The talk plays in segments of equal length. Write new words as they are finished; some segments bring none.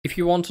If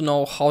you want to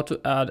know how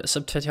to add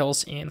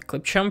subtitles in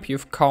ClipChamp,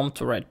 you've come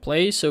to right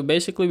place. So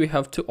basically we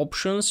have two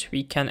options.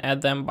 We can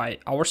add them by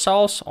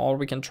ourselves, or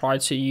we can try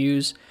to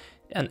use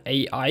an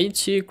AI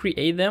to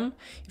create them.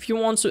 If you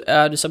want to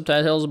add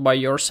subtitles by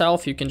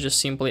yourself, you can just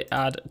simply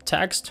add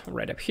text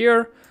right up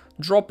here,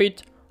 drop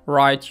it,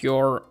 write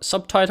your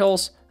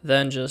subtitles,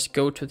 then just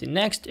go to the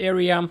next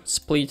area,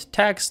 split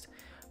text.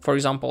 For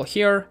example,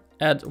 here,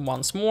 add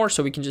once more.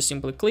 So we can just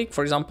simply click.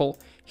 For example,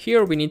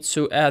 here we need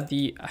to add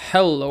the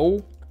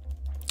hello.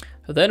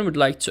 Then we'd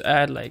like to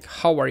add like,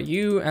 how are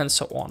you? And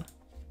so on.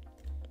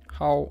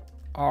 How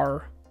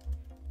are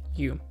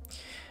you?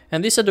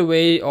 And this is the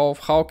way of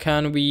how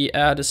can we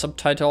add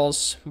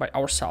subtitles by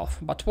ourselves.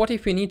 But what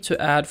if we need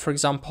to add, for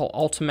example,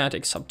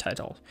 automatic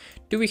subtitles?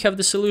 Do we have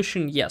the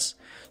solution? Yes.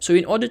 So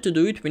in order to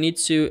do it, we need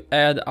to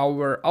add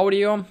our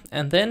audio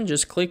and then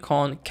just click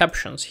on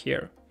captions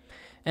here.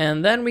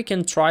 And then we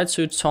can try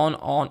to turn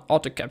on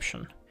auto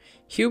caption.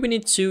 Here we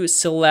need to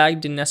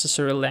select the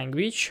necessary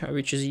language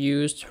which is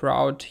used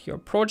throughout your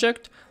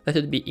project. Let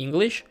it be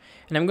English.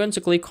 And I'm going to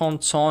click on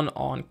turn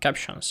on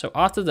captions. So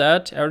after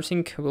that,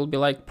 everything will be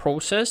like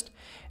processed.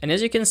 And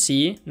as you can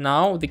see,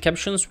 now the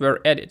captions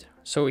were added.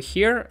 So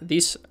here,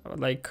 this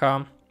like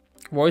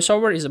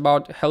voiceover is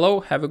about hello,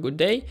 have a good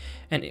day.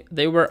 And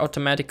they were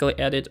automatically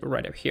added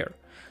right up here.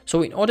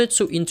 So in order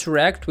to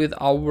interact with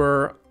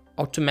our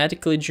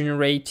automatically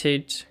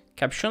generated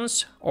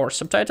captions or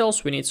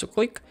subtitles, we need to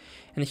click.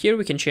 And here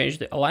we can change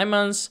the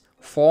alignments,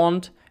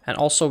 font, and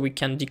also we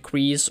can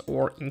decrease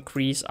or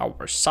increase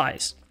our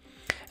size.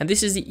 And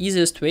this is the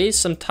easiest way.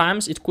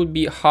 Sometimes it could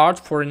be hard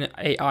for an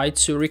AI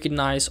to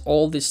recognize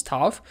all this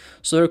stuff.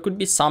 So there could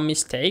be some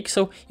mistakes.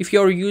 So if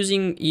you're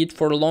using it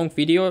for a long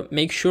video,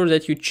 make sure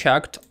that you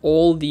checked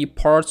all the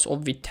parts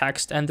of the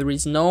text and there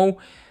is no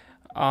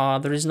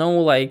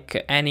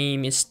like any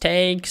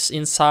mistakes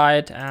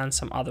inside and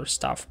some other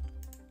stuff.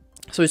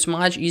 So it's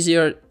much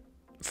easier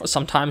for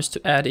sometimes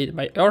to add it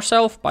by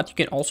yourself, but you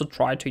can also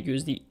try to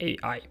use the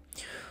AI.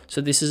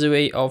 So this is a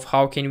way of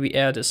how can we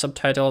add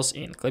subtitles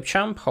in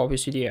ClipChamp. Hope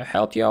this video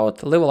helped you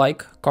out. Leave a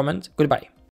like, comment, goodbye.